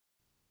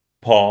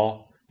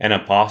Paul, an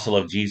apostle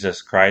of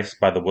Jesus Christ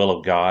by the will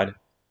of God,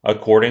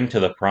 according to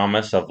the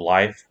promise of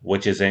life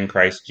which is in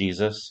Christ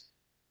Jesus,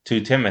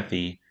 to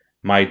Timothy,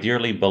 my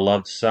dearly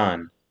beloved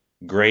son,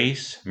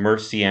 grace,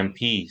 mercy, and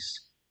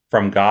peace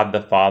from God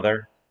the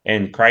Father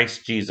and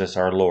Christ Jesus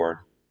our Lord.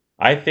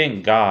 I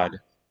thank God,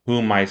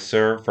 whom I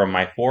serve from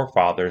my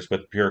forefathers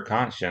with pure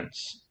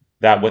conscience,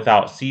 that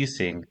without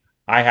ceasing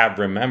I have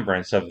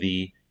remembrance of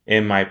thee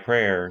in my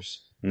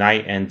prayers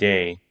night and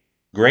day,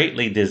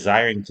 greatly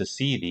desiring to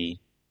see thee,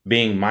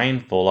 being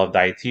mindful of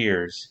thy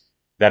tears,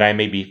 that I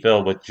may be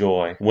filled with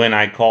joy, when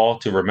I call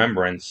to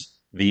remembrance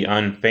the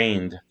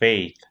unfeigned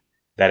faith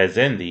that is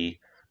in thee,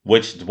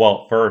 which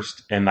dwelt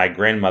first in thy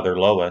grandmother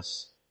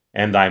Lois,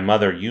 and thy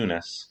mother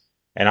Eunice,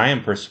 and I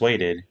am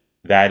persuaded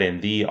that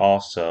in thee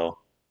also.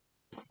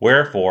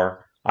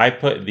 Wherefore I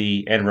put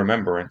thee in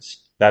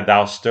remembrance, that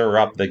thou stir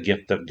up the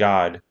gift of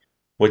God,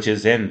 which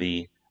is in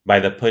thee, by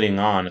the putting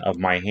on of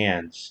my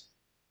hands.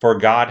 For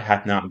God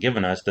hath not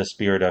given us the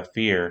spirit of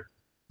fear,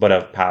 but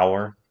of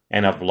power,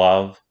 and of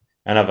love,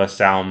 and of a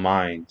sound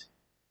mind.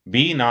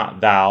 Be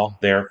not thou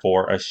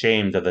therefore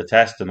ashamed of the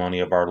testimony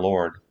of our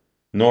Lord,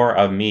 nor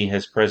of me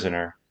his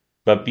prisoner,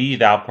 but be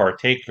thou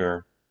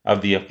partaker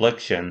of the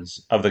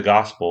afflictions of the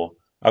gospel,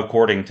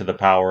 according to the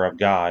power of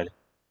God,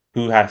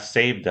 who hath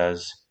saved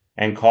us,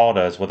 and called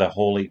us with a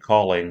holy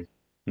calling,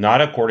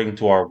 not according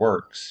to our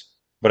works,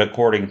 but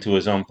according to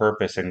his own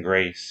purpose and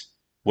grace,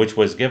 which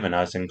was given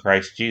us in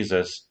Christ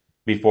Jesus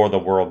before the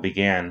world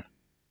began,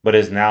 but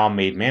is now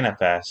made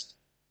manifest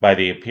by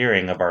the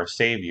appearing of our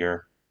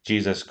Savior,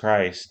 Jesus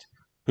Christ,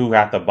 who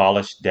hath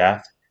abolished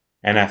death,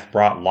 and hath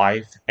brought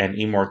life and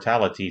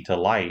immortality to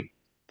light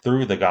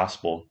through the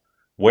gospel,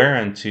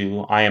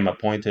 whereunto I am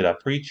appointed a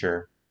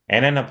preacher,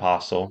 and an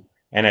apostle,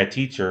 and a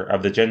teacher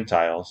of the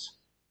Gentiles.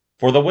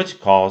 For the which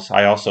cause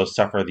I also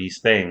suffer these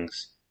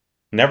things.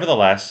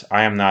 Nevertheless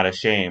I am not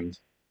ashamed,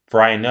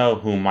 for I know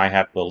whom I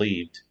have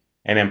believed,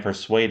 and am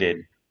persuaded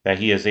that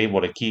he is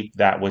able to keep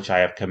that which I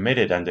have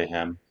committed unto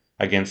him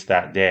against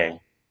that day.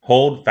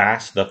 Hold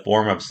fast the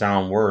form of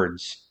sound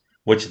words,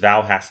 which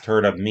thou hast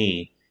heard of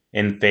me,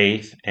 in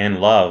faith and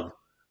love,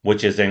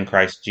 which is in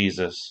Christ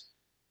Jesus.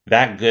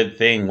 That good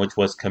thing which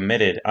was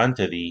committed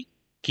unto thee,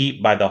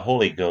 keep by the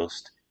Holy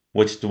Ghost,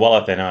 which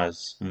dwelleth in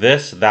us.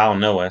 This thou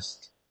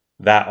knowest,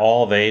 that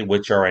all they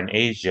which are in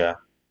Asia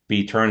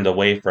be turned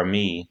away from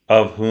me,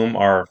 of whom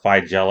are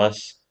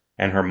Phygellus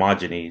and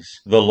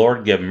Hermogenes. The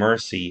Lord give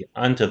mercy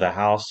unto the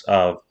house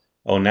of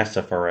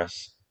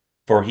Onesiphorus,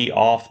 for he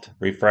oft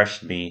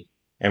refreshed me,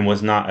 and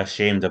was not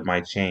ashamed of my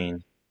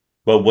chain.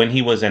 But when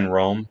he was in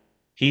Rome,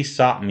 he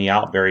sought me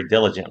out very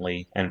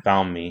diligently, and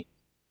found me.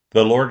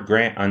 The Lord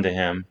grant unto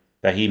him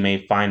that he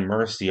may find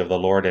mercy of the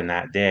Lord in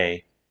that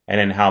day, and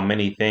in how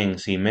many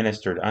things he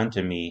ministered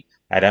unto me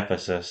at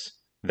Ephesus,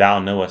 thou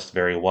knowest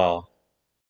very well.